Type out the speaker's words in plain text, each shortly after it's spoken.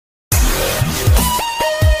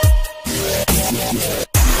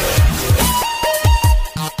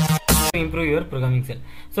improve your programming skill.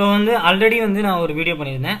 So வந்து already வந்து நான் ஒரு வீடியோ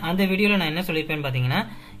பண்ணியிருந்தேன். அந்த வீடியோல நான் என்ன சொல்லியிருப்பேன்னு பாத்தீங்கன்னா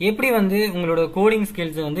எப்படி வந்து உங்களோட கோடிங்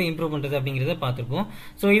ஸ்கில்ஸ் வந்து இம்ப்ரூவ் பண்றது அப்படிங்கறத பார்த்திருப்போம்.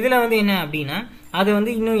 சோ இதுல வந்து என்ன அப்படின்னா அது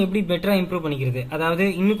வந்து இன்னும் எப்படி பெட்டரா இம்ப்ரூவ் பண்ணிக்கிறது, அதாவது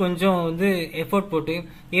இன்னும் கொஞ்சம் வந்து எஃபோர்ட் போட்டு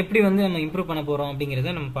எப்படி வந்து நம்ம இம்ப்ரூவ் பண்ண போறோம்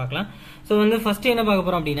அப்படிங்கறத நம்ம பார்க்கலாம். சோ வந்து ஃபர்ஸ்ட் என்ன பார்க்க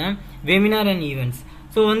போறோம் அப்படின்னா வெபினார் அண்ட் ஈவென்ட்ஸ்.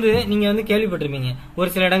 ஸோ வந்து நீங்கள் வந்து கேள்விப்பட்டிருப்பீங்க, ஒரு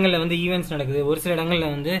சில இடங்களில் வந்து ஈவெண்ட்ஸ் நடக்குது, ஒரு சில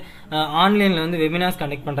இடங்களில் வந்து ஆன்லைனில் வந்து வெபினார்ஸ்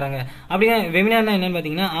கண்டக்ட் பண்ணுறாங்க. அப்படின்னா வெபினார்னா என்னன்னு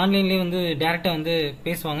பார்த்தீங்கன்னா ஆன்லைன்லேயே வந்து டேரெக்டாக வந்து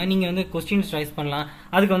பேசுவாங்க, நீங்கள் வந்து கொஸ்டின்ஸ் ரைஸ் பண்ணலாம்,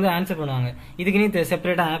 அதுக்கு வந்து ஆன்சர் பண்ணுவாங்க. இதுக்குன்னே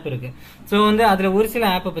செப்பரேட்டாக ஆப் இருக்குது. ஸோ வந்து அதில் ஒரு சில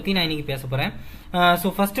ஆப்பை பற்றி நான் இன்னைக்கு பேச போகிறேன். ஸோ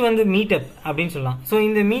ஃபர்ஸ்ட் வந்து மீட்டப் அப்படின்னு சொல்லலாம். ஸோ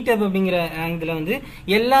இந்த மீட்டப் அப்படிங்கிற இதில் வந்து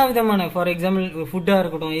எல்லா விதமான, ஃபார் எக்ஸாம்பிள் ஃபுட்டாக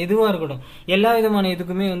இருக்கட்டும், எதுவாக இருக்கட்டும், எல்லா விதமான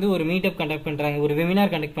இதுக்குமே வந்து ஒரு மீட்டப் கண்டக்ட் பண்ணுறாங்க, ஒரு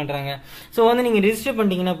வெபினார் கண்டக்ட் பண்ணுறாங்க. ஸோ வந்து நீங்கள் ரிஜிஸ்டர்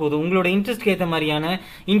பண்ணிட்டீங்கன்னா போதும், உங்களோட இன்ட்ரெஸ்ட்க்கு ஏற்ற மாதிரியான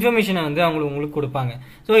இன்ஃபர்மேஷனை வந்து உங்களுக்கு கொடுப்பாங்க.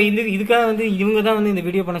 ஸோ இதுக்காக வந்து இவங்க தான் வந்து இந்த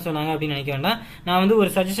வீடியோ பண்ண சொன்னாங்க அப்படின்னு நினைக்க வேண்டாம். நான் வந்து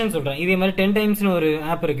ஒரு சஜஷன் சொல்கிறேன். இதே மாதிரி 10 டைம்ஸ்னு ஒரு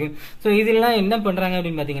ஆப் இருக்கு. ஸோ இதெல்லாம் என்ன பண்ணுறாங்க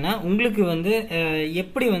அப்படின்னு பார்த்தீங்கன்னா உங்களுக்கு வந்து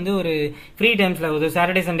எப்படி வந்து ஒரு ஃப்ரீ டைம்ஸில் ஒரு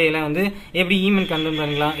சாட்டர்டே சண்டேல வந்து எப்படி இமெயில் கண்டக்ட்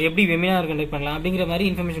பண்ணலாம், எப்படி வெபினார் கண்டக்ட் பண்ணலாம் அப்படிங்கிற மாதிரி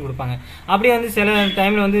இன்ஃபர்மேஷன் கொடுப்பாங்க. அப்படியே வந்து சில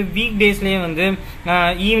டைம்ல வந்து வீக் டேஸ்லேயே வந்து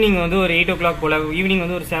ஈவினிங் வந்து ஒரு 8 o'clock போல, ஈவினிங்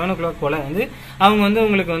வந்து ஒரு 7 o'clock போல வந்து அவங்க வந்து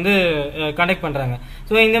உங்களுக்கு வந்து கண்டக்ட் பண்றாங்க.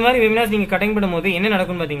 ஸோ இந்த மாதிரி வெபினார்ஸ் நீங்க கண்டக்ட் பண்ணும்போது என்ன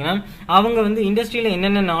நடக்கும்னு பாத்தீங்கன்னா அவங்க வந்து இண்டஸ்ட்ரியில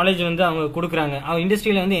என்னென்ன நாலேஜ் வந்து அவங்க கொடுக்குறாங்க, அவங்க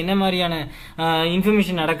இண்டஸ்ட்ரியில வந்து என்ன மாதிரியான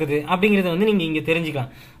இன்ஃபர்மேஷன் நடக்குது அப்படிங்கறத வந்து நீங்க இங்க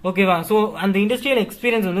தெரிஞ்சுக்கலாம். ஓகேவா? ஸோ அந்த இண்டஸ்ட்ரியல்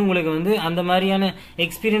எக்ஸ்பீரியன்ஸ் வந்து உங்களுக்கு வந்து அந்த மாதிரியான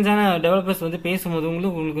எக்ஸ்பீரியன்ஸான டெவலப்பர்ஸ் வந்து பேசும்போது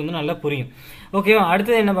உங்களுக்கு வந்து நல்லா புரியும். ஓகேவா?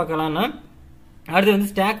 அடுத்தது என்ன பார்க்கலாம்னா அடுத்து வந்து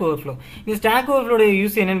ஸ்டாக் ஓவர்ஃப்ளோ. இந்த ஸ்டாக் ஓவர்ஃப்ளோட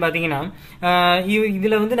யூஸ் என்னன்னு பாத்தீங்கன்னா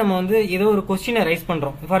இதுல வந்து நம்ம வந்து ஏதோ ஒரு கொஸ்டினை ரைஸ்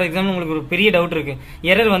பண்றோம். ஃபார் எக்ஸாம்பிள் உங்களுக்கு ஒரு பெரிய டவுட் இருக்கு,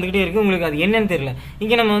 எரர் வந்துகிட்டே இருக்கு, உங்களுக்கு அது என்னன்னு தெரியல.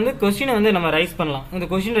 இங்க நம்ம வந்து கொஸ்டினை வந்து நம்ம ரைஸ் பண்ணலாம். இந்த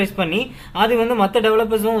கொஸ்டின் ரைஸ் பண்ணி அது வந்து மற்ற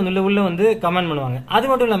டெவலப்பர்ஸும் உள்ள வந்து கமெண்ட் பண்ணுவாங்க. அது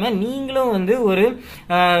மட்டும் இல்லாம நீங்களும் வந்து ஒரு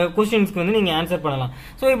கொஸ்டின்ஸ்க்கு வந்து நீங்க ஆன்சர் பண்ணலாம்.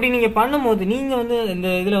 ஸோ இப்படி நீங்க பண்ணும்போது நீங்க வந்து இந்த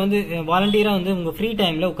இதுல வந்து வாலண்டியரா வந்து உங்க ஃப்ரீ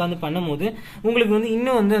டைம்ல உட்காந்து பண்ணும்போது உங்களுக்கு வந்து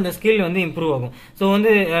இன்னும் வந்து அந்த ஸ்கில் வந்து இம்ப்ரூவ் ஆகும். ஸோ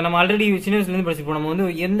வந்து நம்ம ஆல்ரெடி சின்ன வயசுல இருந்து நம்ம வந்து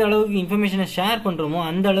எந்த அளவுக்கு இன்ஃபர்மேஷனை ஷேர் பண்றோமோ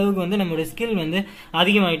அந்த அளவுக்கு வந்து நம்மளோட ஸ்கில் வந்து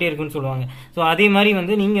அதிகமாயிட்டே இருக்குன்னு சொல்லுவாங்க. ஸோ அதே மாதிரி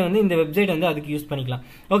வந்து நீங்க வந்து இந்த வெப்சைட் வந்து அதுக்கு யூஸ் பண்ணிக்கலாம்.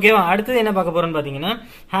 ஓகேவா? அடுத்தது என்ன பார்க்க போறோம்னு பாத்தீங்கன்னா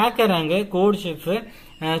ஹேக்கராங்க, கோட்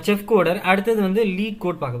செஃப் கோடர், அடுத்தது வந்து லீட்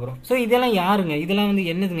கோட் பார்க்க போறோம். ஸோ இதெல்லாம் யாருங்க, இதெல்லாம் வந்து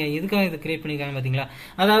என்னதுங்க, எதுக்காக இதை கிரியேட் பண்ணிருக்காங்க பாத்தீங்களா?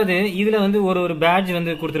 அதாவது இதுல வந்து ஒரு பேட்ச்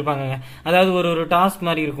வந்து கொடுத்துருப்பாங்க. அதாவது ஒரு டாஸ்க்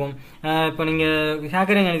மாதிரி இருக்கும். இப்போ நீங்க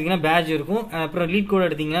ஹேக்கரிங் எடுத்தீங்கன்னா பேட்ச் இருக்கும். அப்புறம் லீட் கோட்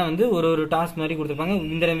எடுத்தீங்கன்னா வந்து ஒரு டாஸ்க் மாதிரி கொடுத்துருப்பாங்க.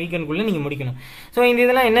 இந்த வீக்கெண்டுக்குள்ள நீங்க முடிக்கணும். ஸோ இந்த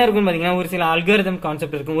இதெல்லாம் என்ன இருக்குன்னு பாத்தீங்கன்னா ஒரு சில அல்காரிதம்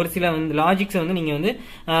கான்செப்ட் இருக்கும், ஒரு சில வந்து லாஜிக்ஸ் வந்து நீங்க வந்து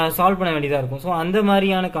சால்வ் பண்ண வேண்டியதா இருக்கும். ஸோ அந்த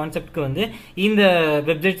மாதிரியான கான்செப்ட்க்கு வந்து இந்த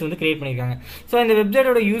வெப்சைட்ஸ் வந்து கிரியேட் பண்ணிருக்காங்க. ஸோ இந்த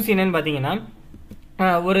வெப்சைட்டோட யூஸ் என்னன்னு பாத்தீங்கன்னா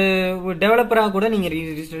ஒரு டெவலப்பரா கூட நீங்க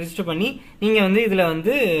ரெஜிஸ்டர் பண்ணி நீங்க வந்து இதுல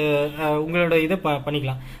வந்து உங்களோட இதை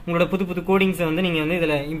பண்ணிக்கலாம். உங்களோட புது கோடிங்ஸை வந்து நீங்க வந்து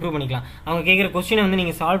இதுல இம்ப்ரூவ் பண்ணிக்கலாம். அவங்க கேட்கிற கொஸ்டினை வந்து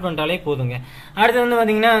நீங்க சால்வ் பண்ணிட்டாலே போதுங்க. அடுத்து வந்து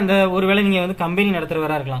பாத்தீங்கன்னா இந்த ஒருவேளை நீங்க வந்து கம்பெனி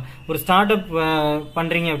நடத்துறவரா இருக்கலாம், ஒரு ஸ்டார்ட் அப்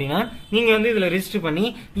பண்றீங்க அப்படின்னா நீங்க வந்து இதுல ரெஜிஸ்டர் பண்ணி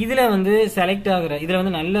இதுல வந்து செலக்ட் ஆகுற, இதுல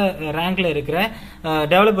வந்து நல்ல ரேங்க்ல இருக்கிற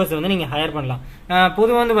டெவலப்பர்ஸ் வந்து நீங்க ஹையர் பண்ணலாம்.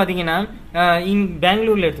 பொதுவாக வந்து பாத்தீங்கன்னா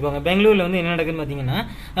பெங்களூர்ல எடுத்துக்கோங்க. பெங்களூர்ல வந்து என்ன நடக்குதுன்னு பாத்தீங்கன்னா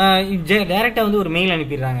டைரக்டா வந்து ஒரு மெயில்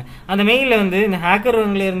அனுப்பிடுறாங்க. அந்த மெயில வந்து இந்த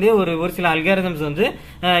ஹேக்கர்ல இருந்தே ஒரு சில அல்காரிதம்ஸ் வந்து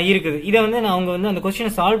இருக்குது. இதை வந்து அவங்க வந்து அந்த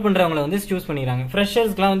கொஸ்டினை சால்வ் பண்றவங்களை வந்து சூஸ் பண்ணிடுறாங்க.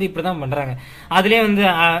 ஃப்ரெஷர்ஸ்க்குலாம் வந்து இப்படிதான் பண்றாங்க. அதுலயே வந்து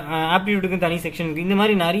ஆப்டிடியூடுக்கு தனி செக்ஷன் இருக்கு. இந்த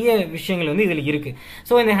மாதிரி நிறைய விஷயங்கள் வந்து இதுல இருக்கு.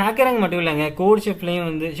 ஸோ இந்த ஹேக்கராங் மட்டும் இல்லைங்க, கோட் ஷெஃப்லயும்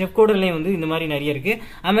வந்து செஃப் கோடர்லயும் வந்து இந்த மாதிரி நிறைய இருக்கு.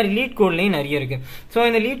 அது மாதிரி லீட் கோட்லயும் நிறைய இருக்கு. ஸோ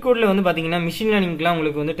இந்த லீட் கோட்ல வந்து பாத்தீங்கன்னா மிஷின் லேர்னிங்லாம்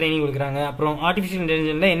உங்களுக்கு வந்து ட்ரைனிங் கொடுக்குறாங்க. அப்புறம் ஆர்டிஃபிஷியல்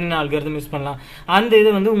இன்டெலிஜென்ஸ்ல என்னென்ன அல்காரிதம் யூஸ் பண்ணலாம் அந்த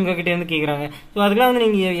இதை வந்து உங்ககிட்ட இருந்து கேட்கறாங்க. ஸோ அதுக்கெல்லாம் வந்து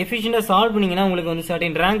நீங்க எஃபிஷியன்டா சால்வ் பண்ணீங்கன்னா உங்களுக்கு வந்து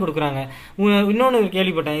சர்டன் ரேங்க் கொடுக்குறாங்க. இன்னொன்னு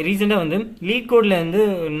கேள்விப்பட்டேன், ரீசெண்டா வந்து லீட் கோட்ல வந்து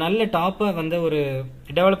நல்ல டாப்பா வந்த ஒரு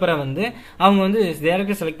டெவலப்பரை வந்து அவங்க வந்து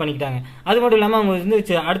டைரக்டா செலக்ட் பண்ணிக்கிட்டாங்க. அது மட்டும் இல்லாம அவங்க வந்து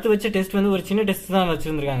அடுத்து வச்ச டெஸ்ட் வந்து ஒரு சின்ன டெஸ்ட் தான்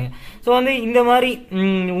வச்சிருந்திருக்காங்க. ஸோ வந்து இந்த மாதிரி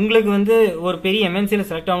உங்களுக்கு வந்து ஒரு பெரிய எம்என்சில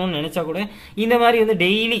செலக்ட் ஆகணும்னு நினைச்சா கூட இந்த மாதிரி வந்து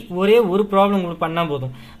டெய்லி ஒரே ஒரு ப்ராப்ளம் பண்ணா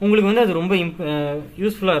போதும், உங்களுக்கு வந்து அது ரொம்ப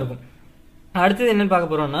யூஸ்ஃபுல்லா இருக்கும். அடுத்தது என்னன்னு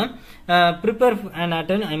பார்க்க போறோம்னா prepare and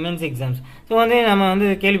attend MNC exams. So வந்து நம்ம வந்து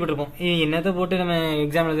கேள்விப்பட்டிருப்போம், என்னத்தை போட்டு நம்ம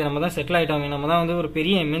எக்ஸாம் எழுதி நம்ம தான் செட்டில் ஆயிட்டோமே, நம்ம தான் வந்து ஒரு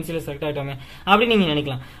பெரிய எம்என்சியில் செலக்ட் ஆயிட்டோமே அப்படின்னு நீங்க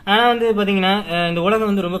நினைக்கலாம். ஆனால் வந்து பாத்தீங்கன்னா இந்த உலகம்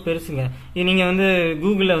வந்து ரொம்ப பெருசுங்க. நீங்க வந்து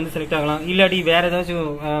கூகுளில் வந்து செலக்ட் ஆகலாம், இல்லாட்டி வேற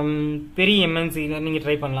ஏதாச்சும் பெரிய எம்என்சி நீங்க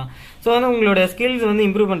ட்ரை பண்ணலாம். ஸோ வந்து உங்களோட ஸ்கில்ஸ் வந்து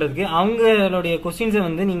இம்ப்ரூவ் பண்றதுக்கு அவங்களுடைய கொஸ்டின்ஸை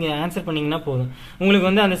வந்து நீங்க ஆன்சர் பண்ணீங்கன்னா போதும், உங்களுக்கு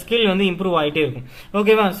வந்து அந்த ஸ்கில் வந்து இம்ப்ரூவ் ஆகிட்டே இருக்கும்.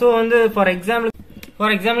 ஓகேவா? ஸோ வந்து ஃபார்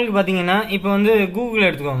எக்ஸாம்பிளுக்கு பாத்தீங்கன்னா இப்போ வந்து கூகுள்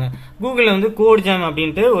எடுத்துக்கோங்க. கூகுள்ல வந்து கோட் ஜாம்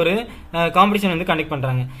அப்படின்ட்டு ஒரு காம்படிஷன் வந்து கண்டக்ட்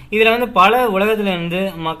பண்றாங்க. இதுல வந்து பல உலகத்துல இருந்து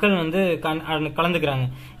மக்கள் வந்து கலந்துக்கிறாங்க.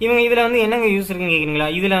 இவங்க இதுல வந்து என்னங்க யூஸ் இருக்குன்னு கேக்குறீங்களா?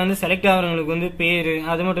 இதுல வந்து செலக்ட் ஆகிறவங்களுக்கு வந்து பேரு,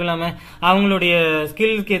 அது மட்டும் இல்லாம அவங்களுடைய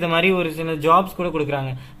ஸ்கில்லுக்கு ஏற்ற மாதிரி ஒரு சில ஜாப்ஸ் கூட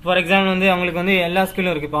கொடுக்குறாங்க. ஃபார் எக்ஸாம்பிள் வந்து அவங்களுக்கு வந்து எல்லா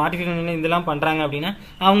ஸ்கில்லும் இருக்கு. இப்போ ஆர்டிஃபிஷியல் இதெல்லாம் பண்றாங்க அப்படின்னா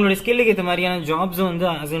அவங்களுடைய ஸ்கில்லுக்கு ஏற்ற மாதிரியான ஜாப்ஸும் வந்து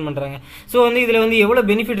அசைன் பண்றாங்க. ஸோ வந்து இதுல வந்து எவ்வளவு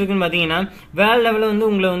பெனிஃபிட் இருக்குன்னு பாத்தீங்கன்னா, வேர்ல்ட் லெவலில் வந்து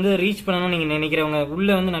உங்களை வந்து ரீச் பண்ணணும்னு நீங்க நினைக்கிறவங்க, உள்ள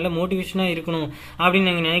வந்து நல்ல மோட்டிவேஷனா இருக்கணும் அப்படின்னு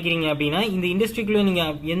நீங்க நினைக்கிறீங்க அப்படின்னா, இந்த இண்டஸ்ட்ரிக்குள்ள நீங்க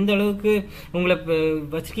எந்த அளவுக்கு உங்களை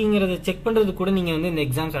வச்சிருக்கீங்கிறத செக் பண்றது கூட நீங்க வந்து இந்த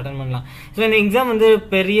எக்ஸாம்ஸ் அட்டன் பண்ணலாம். ஸோ இந்த எக்ஸாம் வந்து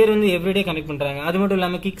பெர் இயர் வந்து எவ்ரிடே கண்டக்ட் பண்றாங்க. அது மட்டும்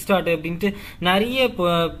இல்லாம கிக் ஸ்டார்ட் அப்படின்ட்டு நிறைய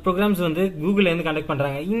ப்ரோக்ராம்ஸ் வந்து கூகுள்ல இருந்து கண்டக்ட்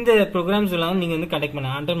பண்றாங்க. இந்த ப்ரோக்ராம்ஸ் எல்லாம் நீங்க வந்து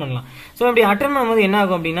அட்டன் பண்ணலாம். ஸோ அப்படி அட்டன் பண்ணும்போது என்ன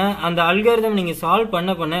ஆகும் அப்படின்னா, அந்த அல்காரிதம் நீங்க சால்வ்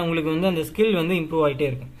பண்ண உங்களுக்கு வந்து அந்த ஸ்கில் வந்து இம்ப்ரூவ் ஆகிட்டே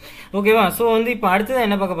இருக்கும். ஓகேவா? ஸோ வந்து இப்போ அடுத்தது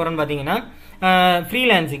என்ன பார்க்க போறோம்னு பாத்தீங்கன்னா,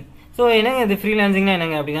 ஃப்ரீலான்சிங். ஸோ என்னங்க இது ஃப்ரீலான்சிங்னா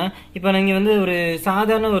என்னங்க அப்படின்னா, இப்போ நீங்கள் வந்து ஒரு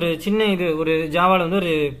சாதாரண ஒரு சின்ன ஒரு ஜாவால வந்து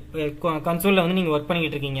ஒரு கன்சோலில் வந்து நீங்கள் ஒர்க்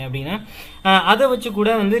பண்ணிக்கிட்டு இருக்கீங்க அப்படின்னா, அதை வச்சு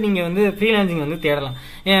கூட வந்து நீங்கள் வந்து ஃப்ரீலான்சிங் வந்து தேடலாம்.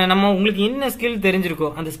 நம்ம உங்களுக்கு என்ன ஸ்கில் தெரிஞ்சிருக்கோ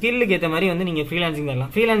அந்த ஸ்கில்லுக்கு ஏற்ற மாதிரி வந்து நீங்கள் ஃப்ரீலான்சிங்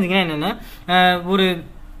தேடலாம். ஃப்ரீலான்சிங்னா என்னன்னா, ஒரு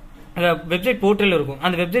வெப்சைட் போர்ட்டல் இருக்கும்.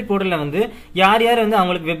 அந்த வெப்சைட் போர்ட்டல்ல வந்து யார் யார் வந்து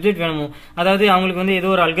அவங்களுக்கு வெப்சைட் வேணுமோ, அதாவது அவங்களுக்கு வந்து ஏதோ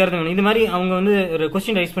ஒரு அல்காரிதம் வேணும், இந்த மாதிரி அவங்க வந்து ஒரு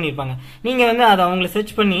கொஸ்டின் ரைஸ் பண்ணிருப்பாங்க. நீங்க வந்து அதை அவங்களை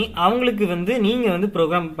சர்ச் பண்ணி அவங்களுக்கு வந்து நீங்க வந்து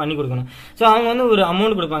ப்ரோக்ராம் பண்ணி கொடுக்கணும். ஸோ அவங்க வந்து ஒரு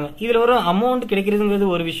அமௌண்ட் கொடுப்பாங்க. இதுல ஒரு அமௌண்ட் கிடைக்கிறதுங்கிறது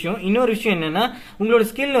ஒரு விஷயம். இன்னொரு விஷயம் என்னன்னா, உங்களோட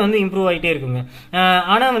ஸ்கில் வந்து இம்ப்ரூவ் ஆகிட்டே இருக்குங்க.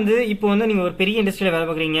 ஆனா வந்து இப்போ வந்து நீங்க ஒரு பெரிய இண்டஸ்ட்ரியில வேலை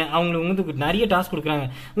பார்க்குறீங்க, அவங்களுக்கு வந்து நிறைய டாஸ்க் கொடுக்குறாங்க.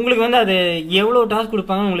 உங்களுக்கு வந்து அது எவ்வளவு டாஸ்க்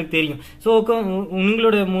கொடுப்பாங்கன்னு உங்களுக்கு தெரியும். ஸோ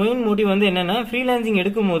உங்களோட மெயின் மோட்டிவ் வந்து என்னன்னா, ஃப்ரீலான்சிங்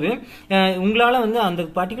எடுக்கும் போது உங்களால வந்து அந்த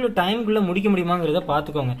பர்டிகுலர் டைமுக்குள்ள முடிக்க முடியுமாங்கிறத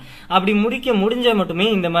பாத்துக்கோங்க. அப்படி முடிஞ்சா மட்டுமே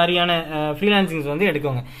இந்த மாதிரியான ஃப்ரீலான்சிங்ஸ் வந்து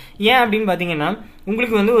எடுக்கோங்க. ஏன் அப்படின்னு பாத்தீங்கன்னா,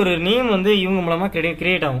 உங்களுக்கு வந்து ஒரு நேம் வந்து இவங்க மூலமா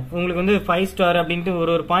கிரியேட் ஆகும். உங்களுக்கு வந்து 5 ஸ்டார் அப்படின்ட்டு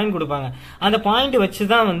ஒரு பாயிண்ட் கொடுப்பாங்க. அந்த பாயிண்ட்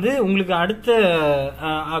வச்சுதான் வந்து உங்களுக்கு அடுத்த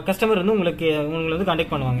கஸ்டமர் வந்து உங்களை வந்து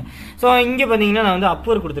கான்டாக்ட் பண்ணுவாங்க. ஸோ இங்க பாத்தீங்கன்னா நான் வந்து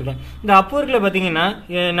அப்வொர்க் கொடுத்துருக்கேன். இந்த அப்வொர்க்ல பாத்தீங்கன்னா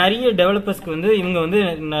நிறைய டெவலப்பர்ஸ்க்கு வந்து இவங்க வந்து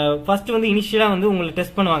ஃபர்ஸ்ட் வந்து இனிஷியலா வந்து உங்களை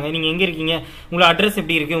டெஸ்ட் பண்ணுவாங்க. நீங்க எங்க இருக்கீங்க, உங்களோட அட்ரஸ்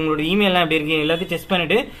எப்படி இருக்கு, உங்களோட இமெயிலாம் எப்படி இருக்கு, எல்லாத்தையும் டெஸ்ட்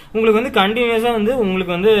பண்ணிட்டு உங்களுக்கு வந்து கண்டினியூஸா வந்து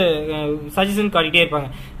உங்களுக்கு வந்து சஜஷன் காட்டிட்டே இருப்பாங்க.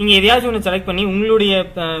 நீங்க எதையாச்சும் ஒன்று செலக்ட் பண்ணி உங்களுடைய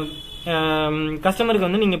கஸ்டமருக்கு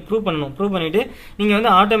வந்து நீங்க ப்ரூவ் பண்ணிட்டு நீங்க வந்து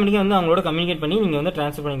ஆட்டோமேட்டிக்கா வந்து அவங்களோட கம்யூனிகேட் பண்ணி நீங்க வந்து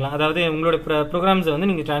ட்ரான்ஸ்ஃபர் பண்ணிக்கலாம். அதாவது உங்களோட ப்ரோக்ராம்ஸ் வந்து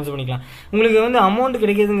நீங்க ட்ரான்ஸ்ஃபர் பண்ணிக்கலாம். உங்களுக்கு வந்து அமௌண்ட்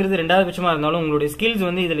கிடைக்கிறதுங்கிறது ரெண்டாவது பட்சமா இருந்தாலும் உங்களுடைய ஸ்கில்ஸ்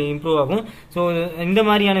வந்து இதுல இம்ப்ரூவ் ஆகும். ஸோ இந்த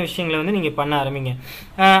மாதிரியான விஷயங்களை வந்து நீங்க பண்ண ஆரம்பிங்க.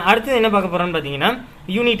 அடுத்தது என்ன பார்க்க போறோம்னு பாத்தீங்கன்னா,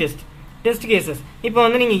 யூனிட் டெஸ்ட் கேசஸ். இப்போ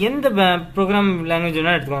வந்து நீங்க எந்த ப்ரோக்ராம் லாங்குவேஜ்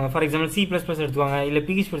வேணா எடுத்துக்கோங்க. ஃபார் எக்ஸாம்பிள் C++ எடுத்துக்கோங்க, இல்ல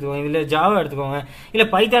PHP எடுத்துக்கோங்க, இல்ல ஜாவா எடுத்துக்கோங்க, இல்ல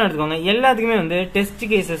பைத்தான் எடுத்துக்கோங்க. எல்லாத்துக்குமே வந்து டெஸ்ட்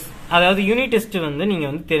கேசஸ், அதாவது யூனிட் டெஸ்ட் வந்து நீங்க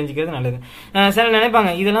வந்து தெரிஞ்சுக்கிறது நல்லது. சில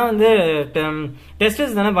நினைப்பாங்க இதெல்லாம் வந்து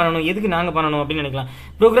டெஸ்டர்ஸ் தானே பண்ணணும், எதுக்கு நாங்க பண்ணணும் அப்படின்னு நினைக்கலாம்.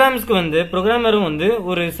 ப்ரோக்ராம்ஸ்க்கு வந்து ப்ரோக்ராமரும் வந்து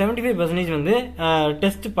ஒரு 75% வந்து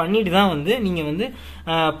டெஸ்ட் பண்ணிட்டு தான் வந்து நீங்க வந்து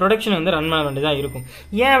ப்ரொடக்ஷன் வந்து ரன் பண்ண வேண்டியதா இருக்கும்.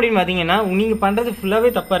 ஏன் அப்படின்னு பாத்தீங்கன்னா, நீங்க பண்றது ஃபுல்லாவே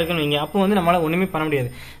தப்பா இருக்குன்னு வைங்க, அப்போ வந்து நம்மளால ஒண்ணுமே பண்ண முடியாது.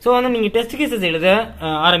 ஸோ வந்து நீங்க டெஸ்ட் கேசஸ் எழுத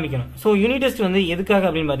ஆரம்பிக்கணும். ஸோ யூனிட் டெஸ்ட் வந்து எதுக்காக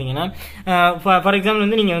அப்படின்னு பாத்தீங்கன்னா, ஃபார் எக்ஸாம்பிள்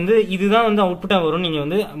வந்து நீங்க வந்து இதுதான் வந்து அவுட்புட்டா வரும், நீங்க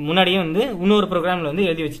வந்து முன்னாடியே வந்து இன்னொரு ப்ரோக்ராம்ல வந்து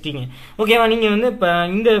எழுதி வச்சுட்டீங்க. ஓகேவா? நீங்க வந்து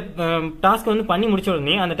இந்த டாஸ்க் வந்து பண்ணி முடிச்ச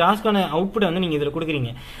உடனே அந்த டாஸ்க்கான அவுட்புட் வந்து நீங்க இதுல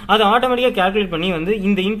கொடுக்குறீங்க. அதை ஆட்டோமேட்டிக்கா கால்குலேட் பண்ணி வந்து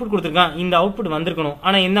இந்த இன்புட் கொடுத்துருக்கான், இந்த அவுட்புட் வந்திருக்கணும்,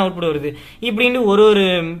 ஆனா என்ன அவுட்புட் வருது இப்படின்னு ஒரு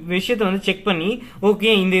விஷயத்தை வந்து செக் பண்ணி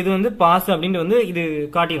ஓகே இந்த இது வந்து பாஸ் அப்படின்ட்டு வந்து இது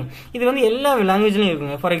காட்டிடும். இது வந்து எல்லா லாங்குவேஜ்லயும்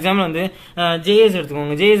இருக்குங்க. ஃபார் எக்ஸாம்பிள் வந்து JS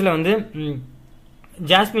எடுத்துக்கோங்க. JSல வந்து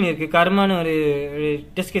ஜாஸ்மின் இருக்கு, கர்மான ஒரு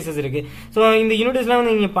டெஸ்ட் கேசஸ் இருக்கு. ஸோ இந்த யூனிட்ஸ்லாம்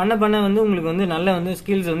வந்து நீங்க பண்ண வந்து உங்களுக்கு வந்து நல்ல வந்து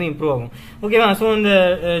ஸ்கில்ஸ் வந்து இம்ப்ரூவ் ஆகும். ஓகேவா? ஸோ இந்த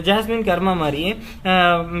ஜாஸ்மின் கர்மா மாதிரியே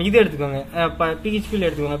இது எடுத்துக்கோங்க, PHPல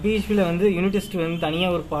எடுத்துக்கோங்க. PHPல வந்து யூனிட் டெஸ்ட் வந்து தனியா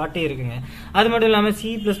ஒரு பாட்டே இருக்குங்க. அது மட்டும் இல்லாம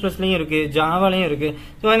C++லயும் இருக்கு, ஜாவாலையும் இருக்கு.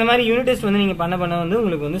 ஸோ இந்த மாதிரி யூனிட் டெஸ்ட் வந்து நீங்க பண்ண வந்து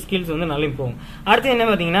உங்களுக்கு வந்து ஸ்கில்ஸ் வந்து நல்லா இம்ப்ரூவ் ஆகும். அடுத்து என்ன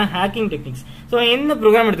பாத்தீங்கன்னா, ஹேக்கிங் டெக்னிக்ஸ். ஸோ எந்த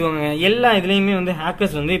ப்ரோக்ராம் எடுத்துக்கோங்க, எல்லா இதுலயுமே வந்து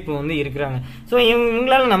ஹேக்கர்ஸ் வந்து இப்போ வந்து இருக்கிறாங்க. ஸோ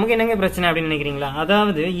இவங்களால நமக்கு என்னங்க பிரச்சனை அப்படின்னு நினைக்கிறீங்களா?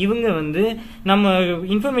 அதாவது இவங்க வந்து நம்ம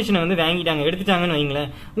இன்ஃபர்மேஷனை வந்து வாங்கிட்டாங்க, எடுத்துட்டாங்கன்னு வைங்களேன்,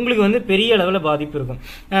 உங்களுக்கு வந்து பெரிய அளவுல பாதிப்பு இருக்கும்.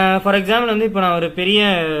 ஃபார் எக்ஸாம்பிள் வந்து இப்போ நான் ஒரு பெரிய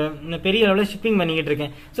அளவுல ஷிப்பிங் பண்ணிக்கிட்டு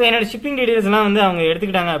இருக்கேன். ஸோ என்னோட ஷிப்பிங் டீடைல்ஸ் எல்லாம் வந்து அவங்க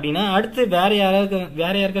எடுத்துக்கிட்டாங்க அப்படின்னா, அடுத்து வேற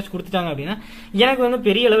யாருக்காச்சும் கொடுத்துட்டாங்க அப்படின்னா எனக்கு வந்து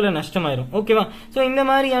பெரிய அளவுல நஷ்டமாயிரும். ஓகேவா? ஸோ இந்த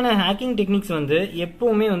மாதிரியான ஹேக்கிங் டெக்னிக்ஸ் வந்து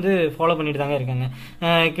எப்பவுமே வந்து ஃபாலோ பண்ணிட்டு தாங்க இருக்காங்க.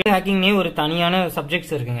 ஹேக்கிங்னே ஒரு தனியான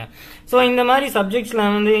சப்ஜெக்ட்ஸ் இருக்குங்க. ஸோ இந்த மாதிரி சப்ஜெக்ட்ஸ்ல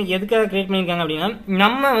வந்து எதுக்காக கிரியேட் பண்ணிருக்காங்க அப்படின்னா,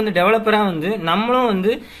 நம்ம வந்து டெவலப்பரா வந்து நம்மளும்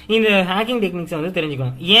வந்து இந்த ஹேக்கிங் டெக்னிக்ஸ் வந்து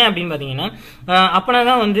தெரிஞ்சுக்கணும். ஏன் அப்படின்னு பாத்தீங்கன்னா,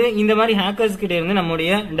 அப்பனாதான் வந்து இந்த மாதிரி ஹேக்கர்ஸ் கிட்ட இருந்து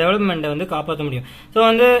நம்மளுடைய டெவலப்மெண்ட்டை வந்து காப்பாற்ற முடியும். ஸோ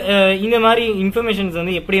வந்து இந்த மாதிரி இன்ஃபர்மேஷன்ஸ்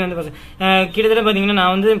வந்து எப்படி வந்து கிட்டத்தட்ட பாத்தீங்கன்னா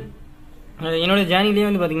நான் வந்து என்னோட ஜேர்னிலேயே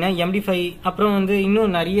வந்து பார்த்தீங்கன்னா MD5 அப்புறம் வந்து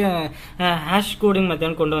இன்னும் நிறைய ஹேஷ் கோடிங்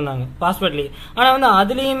மெத்தட் கொண்டு வந்தாங்க பாஸ்வேர்ட்லேயே. ஆனால் வந்து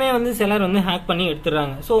அதுலேயுமே வந்து சிலர் வந்து ஹேக் பண்ணி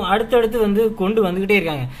எடுத்துடுறாங்க. ஸோ அடுத்தடுத்து வந்து கொண்டு வந்துகிட்டே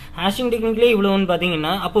இருக்காங்க. ஹேஷிங் டெக்னிக்லேயே இவ்வளோன்னு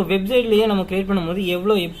பார்த்தீங்கன்னா அப்போ வெப்சைட்லேயே நம்ம கிரியேட் பண்ணும்போது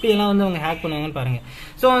எப்படியெல்லாம் வந்து அவங்க ஹேக் பண்ணுவாங்கன்னு பாருங்க.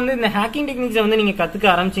 ஸோ வந்து இந்த ஹேக்கிங் டெக்னிக்ஸை வந்து நீங்கள் கற்றுக்க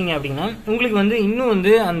ஆரம்பிச்சிங்க அப்படின்னா உங்களுக்கு வந்து இன்னும்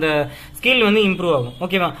வந்து அந்த ஸ்கில் வந்து இம்ப்ரூவ் ஆகும்.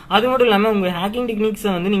 ஓகேவா? அது மட்டும் இல்லாமல் உங்கள் ஹேக்கிங்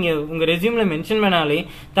டெக்னிக்ஸை வந்து நீங்கள் உங்கள் ரெஸ்யூமில் மென்ஷன் பண்ணாலே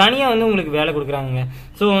தனியாக வந்து உங்களுக்கு வேலை கொடுக்குறாங்க.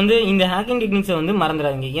 ஸோ வந்து இந்த ஹேக்கிங் டெக்னிக்ஸை வந்து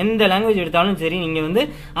மறந்துடாதீங்க. எந்த லாங்குவேஜ் எடுத்தாலும் சரி, நீங்கள் வந்து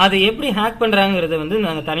அதை எப்படி ஹேக் பண்ணுறாங்கிறத வந்து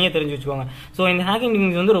நாங்கள் தனியாக தெரிஞ்சு வச்சுக்கோங்க. ஸோ இந்த ஹேக்கிங்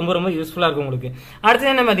டெக்னிக்ஸ் வந்து ரொம்ப ரொம்ப யூஸ்ஃபுல்லாக இருக்கும் உங்களுக்கு.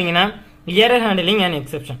 அடுத்தது என்ன பார்த்தீங்கன்னா எரர் ஹேண்டலிங் அண்ட்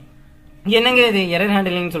எக்ஸெப்ஷன். என்னங்க இது எரர்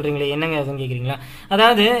ஹேண்டலிங் சொல்றீங்களே, என்னங்க அதுன்னு கேக்குறீங்களா?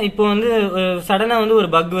 அதாவது இப்போ வந்து சடனா வந்து ஒரு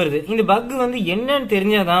பக் வருது. இந்த பக் வந்து என்னன்னு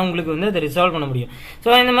தெரிஞ்சாதான் உங்களுக்கு வந்து அதை ரிசால்வ் பண்ண முடியும். ஸோ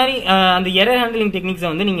இந்த மாதிரி அந்த எரர் ஹேண்டலிங் டெக்னிக்ஸை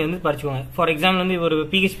வந்து நீங்க வந்து படிச்சுக்கோங்க. ஃபார் எக்ஸாம்பிள் வந்து ஒரு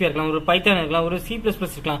PHP இருக்கலாம், ஒரு பைத்தான் இருக்கலாம், ஒரு C++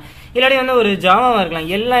 இருக்கலாம், இல்லாட்டி வந்து ஒரு ஜாவாவா இருக்கலாம்.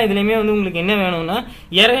 எல்லா இதுலயுமே வந்து உங்களுக்கு என்ன வேணும்னா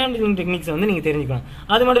எரர் ஹேண்டலிங் டெக்னிக்ஸ் வந்து நீங்க தெரிஞ்சுக்கணும்.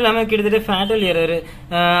 அது மட்டும் இல்லாமல் கிட்டத்தட்ட ஃபேட்டல் எரர்,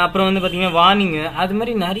 அப்புறம் வந்து பாத்தீங்கன்னா வார்னிங், அது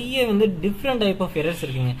மாதிரி நிறைய வந்து டிஃப்ரெண்ட் டைப் ஆஃப் எரர்ஸ்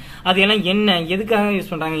இருக்குங்க. அது எல்லாம் என்ன, எதுக்காக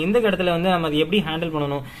யூஸ் பண்றாங்க, எந்த இடத்துல வந்து நம்ம அதை எப்படி ஹேண்டில்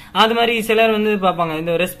பண்ணணும், அது மாதிரி சிலர் வந்து பார்ப்பாங்க.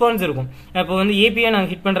 இந்த ரெஸ்பான்ஸ் இருக்கும். இப்போ வந்து API நான்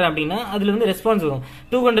ஹிட் பண்றேன் அப்படின்னா அதுல வந்து ரெஸ்பான்ஸ் வரும்,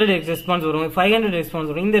 200 ரெஸ்பான்ஸ் வரும், 500 ரெஸ்பான்ஸ்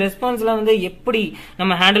வரும். இந்த ரெஸ்பான்ஸ்லாம் வந்து எப்படி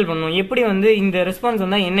நம்ம ஹேண்டில் பண்ணணும், எப்படி வந்து இந்த ரெஸ்பான்ஸ்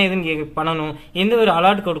வந்தா என்ன ஏதுன்னு பண்ணணும், எந்த ஒரு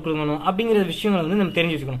அலர்ட் கொடுக்கணும் அப்படிங்கிற விஷயங்களை வந்து நம்ம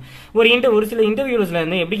தெரிஞ்சு வச்சுக்கணும். ஒரு சில இன்டர்வியூஸ்ல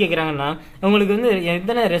வந்து எப்படி கேட்கறாங்கன்னா உங்களுக்கு வந்து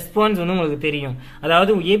எத்தனை ரெஸ்பான்ஸ் வந்து உங்களுக்கு தெரியும்,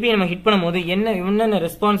 அதாவது API நம்ம ஹிட் பண்ணும் போது என்னென்ன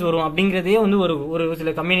ரெஸ்பான்ஸ் வரும் அப்படிங்கறதே வந்து ஒரு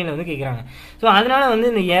சில கம்பெனில வந்து கேட்கறாங்க. ஸோ அதனால வந்து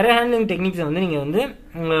இந்த எரர் ஹேண்ட்லிங் டெக்னிக்ஸ் வந்து நீங்க வந்து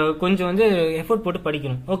கொஞ்சம் வந்து எஃபோர்ட் போட்டு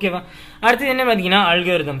படிக்கணும். ஓகேவா? அடுத்து என்ன பாத்தீங்கன்னா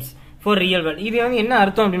அல்காரிதம்ஸ் ஃபார் ரியல் வேர்ல்ட். இது வந்து என்ன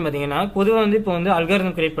அர்த்தம் அப்படின்னு பாத்தீங்கன்னா பொதுவாக வந்து இப்போ வந்து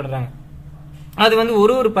அல்காரிதம் கிரியேட் பண்றாங்க. அது வந்து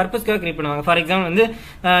ஒரு பர்பஸ்க்காக கிரியேட் பண்ணுவாங்க. ஃபார் எக்ஸாம்பிள் வந்து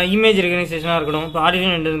இமேஜ் ரெகனைசேஷனா இருக்கட்டும், இப்போ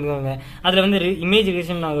ஆடியோ இருக்காங்க, அதுல வந்து இமேஜ்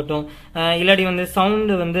ரெகனைசேஷன் ஆகட்டும், இல்லாட்டி வந்து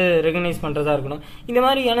சவுண்ட் வந்து ரெகனைஸ் பண்றதா இருக்கட்டும். இந்த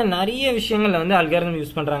மாதிரியான நிறைய விஷயங்கள்ல வந்து அல்காரிதம்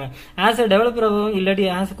யூஸ் பண்றாங்க. ஆஸ் அ டெவலப்பராகவும் இல்லாட்டி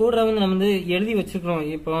ஆஸ் அ கோடராகவும் நம்ம வந்து எழுதி வச்சிருக்கிறோம்.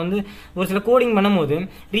 இப்போ வந்து ஒரு சில கோடிங் பண்ணும்போது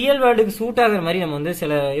ரியல் வேர்ல்டுக்கு சூட் ஆகிற மாதிரி நம்ம வந்து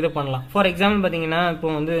சில இது பண்ணலாம். ஃபார் எக்ஸாம்பிள் பாத்தீங்கன்னா இப்போ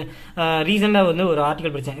வந்து ரீசெண்டா வந்து ஒரு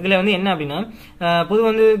ஆர்டிகல் படிச்சேன். இதுல வந்து என்ன அப்படின்னா பொதுவாக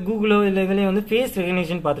வந்து கூகுளோ இல்லை இதுலயே வந்து ஃபேஸ்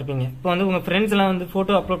ரெகனைசேஷன் பார்த்திருப்பீங்க. இப்போ வந்து உங்க ஃப்ரெண்ட்ஸ் எல்லாம் வந்து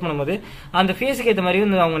போட்டோ அப்லோட் பண்ணும்போது அந்த ஃபேஸுக்கு ஏற்ற மாதிரி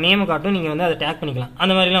வந்து அவங்க நேம் காட்டும், நீங்க வந்து அதை டேக் பண்ணிக்கலாம்.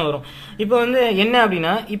 அந்த மாதிரி எல்லாம் வரும். இப்போ வந்து என்ன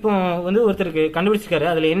அப்படின்னா இப்போ வந்து ஒருத்தருக்கு கண்டுபிடிச்சிருக்காரு.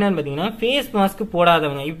 அதுல என்னன்னு பாத்தீங்கன்னா ஃபேஸ் மாஸ்க்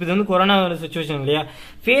போடாதவங்க, இப்போ இது வந்து கொரோனா சிச்சுவேஷன் இல்லையா,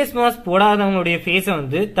 ஃபேஸ் மாஸ்க் போடாதவங்களுடைய ஃபேஸை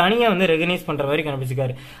வந்து தனியா வந்து ரெகனைஸ் பண்ற மாதிரி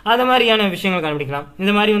கண்டுபிடிச்சிருக்காரு. அது மாதிரியான விஷயங்கள் கண்டுபிடிக்கலாம்.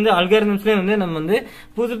 இந்த மாதிரி வந்து அல்காரிதம்ஸ்ல வந்து நம்ம வந்து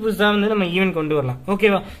புதுசா வந்து நம்ம ஈவென்ட் கொண்டு வரலாம்.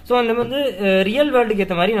 ஓகேவா? சோ அந்த வந்து ரியல் வேர்ல்டுக்கு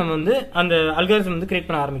ஏற்ற மாதிரி நம்ம வந்து அந்த அல்காரிதம் வந்து கிரியேட்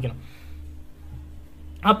பண்ண ஆரம்பிக்கணும்.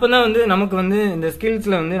 அப்பதான் வந்து நமக்கு வந்து இந்த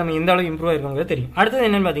ஸ்கில்ஸ்ல வந்து நம்ம எந்த அளவுக்கு இம்ப்ரூவ் ஆயிருக்கோங்கிறது தெரியும். அடுத்தது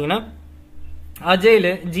என்னன்னு பாத்தீங்கன்னா அஜைல்,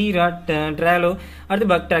 ஜீரா, ட்ராலோ, அடுத்து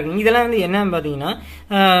பக் ட்ராக்கிங். இதெல்லாம் வந்து என்னன்னு பாத்தீங்கன்னா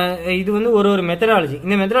இது வந்து ஒரு மெத்தடாலஜி.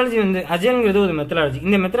 இந்த மெத்தடாலஜி வந்து அஜைல்ங்கிறது ஒரு மெத்தடாலஜி.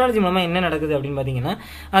 இந்த மெத்தடாலஜி மூலமா என்ன நடக்குது அப்படின்னு பாத்தீங்கன்னா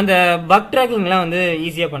அந்த பக் ட்ராக்கிங் எல்லாம் வந்து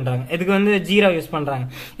ஈஸியா பண்றாங்க. இதுக்கு வந்து ஜீரா யூஸ் பண்றாங்க.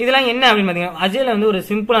 இதெல்லாம் என்ன அப்படின்னு பாத்தீங்கன்னா அஜைல வந்து ஒரு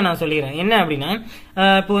சிம்பிளா நான் சொல்லிடுறேன். என்ன அப்படின்னா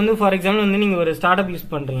இப்போ வந்து ஃபார் எக்ஸாம்பிள் வந்து நீங்க ஒரு ஸ்டார்ட் அப் யூஸ்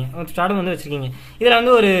பண்றீங்க, ஒரு ஸ்டார்ட் அப் வந்து வச்சிருக்கீங்க. இதுல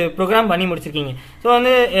வந்து ஒரு ப்ரோக்ராம் பண்ணி முடிச்சிருக்கீங்க. ஸோ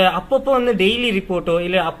வந்து அப்பப்போ வந்து டெய்லி ரிப்போர்ட்டோ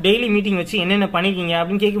இல்ல டெய்லி மீட்டிங் வச்சு என்னென்ன பண்ணிருக்கீங்க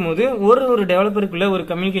அப்படின்னு கேட்கும்போது ஒரு டெவலப்பருக்குள்ள ஒரு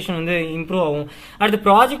கம்யூனிகேஷன் வந்து இம்ப்ரூவ் ஆகும். அடுத்த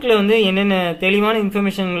ப்ராஜெக்ட்ல வந்து என்னென்ன தெளிவான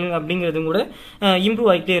இன்ஃபர்மேஷன் அப்படிங்கிறதும் கூட இம்ப்ரூவ்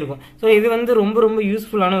ஆகிட்டே இருக்கும். ஸோ இது வந்து ரொம்ப ரொம்ப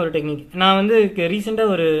யூஸ்ஃபுல்லான ஒரு டெக்னிக். நான் வந்து ரீசெண்டா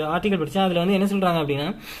ஒரு ஆர்டிகல் படிச்சேன். அதுல வந்து என்ன சொல்றாங்க அப்படின்னா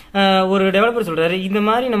ஒரு டெவலப்பர் சொல்றாரு, இந்த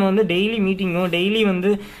மாதிரி நம்ம வந்து டெய்லி மீட்டிங்கோ டெய்லி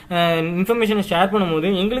வந்து இன்ஃபர்மேஷனை ஷேர் பண்ணும்போது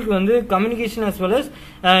எங்களுக்கு வந்து கம்யூனிகேஷன் அஸ் வெல் அஸ்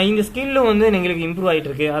இந்த ஸ்கில்லும் வந்து எங்களுக்கு இம்ப்ரூவ் ஆயிட்டு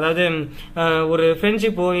இருக்கு. அதாவது ஒரு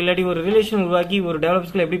ஃப்ரெண்ட்ஷிப்போ இல்லாட்டி ஒரு ரிலேஷன் உருவாக்கி ஒரு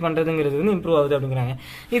டெவலப்ஸ்ல எப்படி பண்றதுங்கிறது வந்து இம்ப்ரூவ் ஆகுது அப்படிங்கிறாங்க.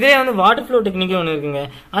 இதே வந்து வாட்டர் ஃப்ளோ டெக்னிக் ஒன்று இருக்குங்க.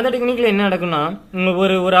 அந்த டெக்னிக்ல என்ன நடக்கும்னா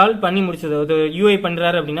ஒரு ஆள் பண்ணி முடிச்சது ஒரு UI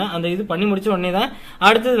பண்றாரு அப்படின்னா அந்த இது பண்ணி முடிச்ச உடனே தான்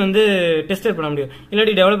அடுத்தது வந்து டெஸ்டர் பண்ண முடியும்,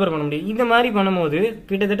 இல்லாட்டி டெவலப்பர் பண்ண முடியும். இந்த மாதிரி பண்ணும்போது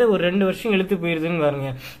கிட்டத்தட்ட ஒரு 2 வருஷம் இழுத்து போயிருதுன்னு பாருங்க.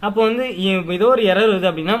 அப்போ வந்து ஏதோ ஒரு எரர் வருது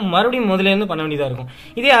அப்படின்னா மறுபடியும் முதல்ல இருந்து பண்ண வேண்டியதா இருக்கும்.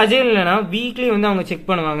 இதே அஜைல் இல்லைன்னா வீக்லி வந்து அவங்க செக்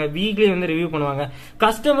பண்ணுவாங்க, வீக்லி வந்து ரிவ்யூ பண்ணுவாங்க,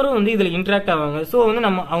 கஸ்டமரும் வந்து இதுல இன்டராக்ட் ஆவாங்க. சோ வந்து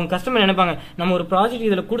அவங்க கஸ்டமர் நினைப்பாங்க நம்ம ஒரு ப்ராஜெக்ட்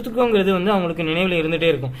இதுல கொடுத்துக்கோங்கிறது வந்து அவங்களுக்கு நினைவுல இருந்துட்டே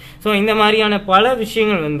இருக்கும். சோ இந்த மாதிரியான பல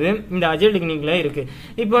விஷயங்கள் வந்து இந்த அஜைல் டெக்னிக்ல இருக்கு.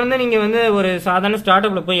 இப்போ வந்து நீங்க வந்து ஒரு சாதாரண ஸ்டார்ட்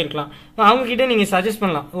அப்ல போய் இருக்கலாம், அவங்க கிட்ட நீங்க சஜஸ்ட்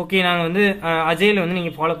பண்ணலாம், ஓகே நாங்க வந்து அஜைல வந்து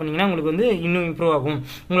நீங்க ஃபாலோ பண்ணீங்கன்னா உங்களுக்கு வந்து இன்னும் இம்ப்ரூவ் ஆகும்,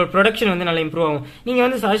 உங்களோட ப்ரொடக்ஷன் வந்து நல்லா இம்ப்ரூவ் ஆகும். நீங்க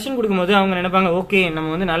வந்து சஜஷன் கொடுக்கும்போது அவங்க நினைப்பாங்க ஓகே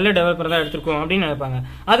நம்ம வந்து நல்ல டெவலப்பர் தான் எடுத்திருக்கோம் அப்படின்னு நினைப்பாங்க.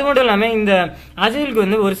 அது மட்டும் இல்லாம இந்த அஜைலுக்கு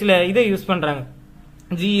வந்து ஒரு சில இதை யூஸ் பண்றாங்க,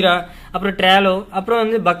 ஜீரா அப்புறம் ட்ராலோ, அப்புறம்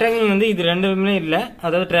வந்து பக் ட்ராக்கிங் வந்து இது ரெண்டுமே இல்ல,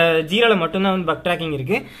 அதாவது ஜீரால மட்டும்தான் வந்து பக் ட்ராக்கிங்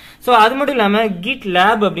இருக்கு. சோ அது மட்டும் இல்லாம கிட்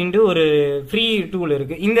லேப் அப்படின்ட்டு ஒரு ஃப்ரீ டூல்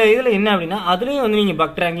இருக்கு. இந்த இதுல என்ன அப்படின்னா அதுலயும் வந்து நீங்க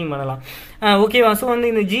பக் ட்ராக்கிங் பண்ணலாம். ஓகேவா. ஸோ வந்து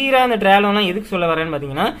இந்த ஜீரா அந்த ட்ராலோலாம் எதுக்கு சொல்ல வரேன்னு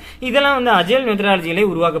பார்த்தீங்கன்னா இதெல்லாம் வந்து அஜைல் மெத்தடாலஜியிலே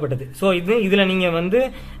உருவாக்கப்பட்டது. ஸோ இதில் நீங்கள் வந்து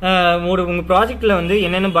உங்கள் ப்ராஜெக்டில் வந்து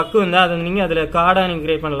என்னென்ன பக்கு வந்து அதை நீங்கள் அதில் கார்டாக நீங்கள்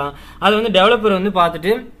கிரியேட் பண்ணலாம். அதை வந்து டெவலப்பர் வந்து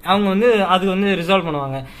பார்த்துட்டு அவங்க வந்து அது வந்து ரிசால்வ்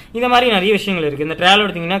பண்ணுவாங்க. இந்த மாதிரி நிறைய விஷயங்கள் இருக்குது. இந்த ட்ராலோ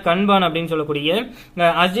எடுத்தீங்கன்னா கன்பான் அப்படின்னு சொல்லக்கூடிய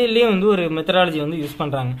அஜைல்லேயே வந்து ஒரு மெத்தடாலஜி வந்து யூஸ்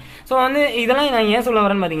பண்ணுறாங்க. ஸோ வந்து இதெல்லாம் நான் ஏன் சொல்ல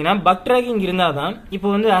வரேன்னு பார்த்தீங்கன்னா பக் ட்ராக்கிங் இருந்தால் தான் இப்போ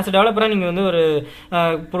வந்து ஆஸ் அ டெவலப்பராக நீங்கள் வந்து ஒரு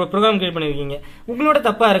ப்ரோக்ராம் கிரியேட் பண்ணியிருக்கீங்க, உங்களோட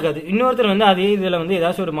தப்பாக இருக்காது, இன்னொருத்தர் வந்து அதே இதில் வந்து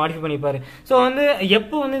ஏதாச்சும் ஒரு மாடிஃபை பண்ணிப்பாரு. ஸோ வந்து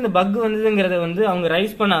எப்போ வந்து இந்த பக் வந்ததுங்கிறத வந்து அவங்க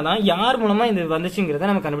ரைஸ் பண்ணாதான் யார் மூலமா இது வந்துச்சுங்கிறத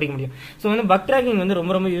நம்ம கண்டுபிடிக்க முடியும். ஸோ வந்து பக் ட்ராக்கிங் வந்து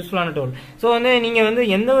ரொம்ப ரொம்ப யூஸ்ஃபுல்லான டூல். ஸோ வந்து நீங்க வந்து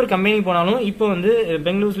எந்த ஒரு கம்பெனி போனாலும் இப்போ வந்து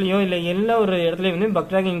பெங்களூர்லயோ இல்லை எல்லா ஒரு இடத்துலயும் வந்து பக்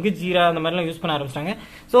ட்ராக்கிங்க்கு ஜீரா அந்த மாதிரிலாம் யூஸ் பண்ண ஆரம்பிச்சிட்டாங்க.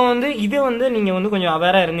 ஸோ வந்து இது வந்து நீங்க வந்து கொஞ்சம்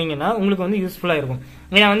அவேரா இருந்தீங்கன்னா உங்களுக்கு வந்து யூஸ்ஃபுல்லா இருக்கும்.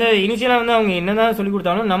 ஏன்னா வந்து இனிஷியலா வந்து அவங்க என்னதான் சொல்லி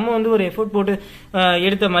கொடுத்தாலும் நம்ம வந்து ஒரு எஃபோர்ட் போட்டு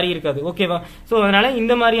எடுத்த மாதிரி இருக்காது. ஓகேவா. ஸோ அதனால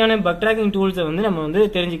இந்த மாதிரியான பக் ட்ராக்கிங் டூல்ஸை வந்து நம்ம வந்து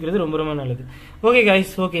தெரிஞ்சுக்கிறது ரொம்ப ரொம்ப நல்லது. ஓகே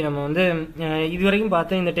கைஸ், ஓகே நம்ம வந்து இது வரைக்கும்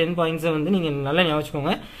பார்த்த இந்த 10 பாயிண்ட்ஸை வந்து நீங்க நல்லா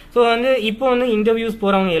ஞாபகம். ஸோ வந்து இப்போ வந்து இன்டர்வியூஸ்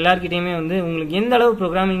போறவங்க எல்லாருக்கிட்டையுமே வந்து உங்களுக்கு எந்த அளவு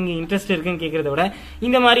ப்ரோக்ராமிங் இன்ட்ரெஸ்ட் இருக்குன்னு கேட்கறத விட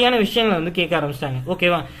இந்த மாதிரியான விஷயங்களை வந்து கேட்க ஆரம்பிச்சிட்டாங்க.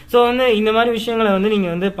 ஓகேவா. ஸோ வந்து இந்த மாதிரி விஷயங்களை வந்து நீங்க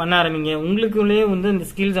வந்து பண்ண ஆரம்பிங்க, உங்களுக்குள்ளேயே வந்து இந்த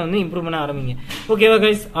ஸ்கில்ஸை வந்து இம்ப்ரூவ் பண்ண ஆரம்பிங்க. ஓகேவா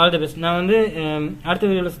கைஸ், ஆல் தி பெஸ்ட். நான் வந்து அடுத்த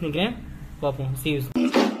வீடியோல சந்திக்கிறேன், பார்ப்போம். See you soon.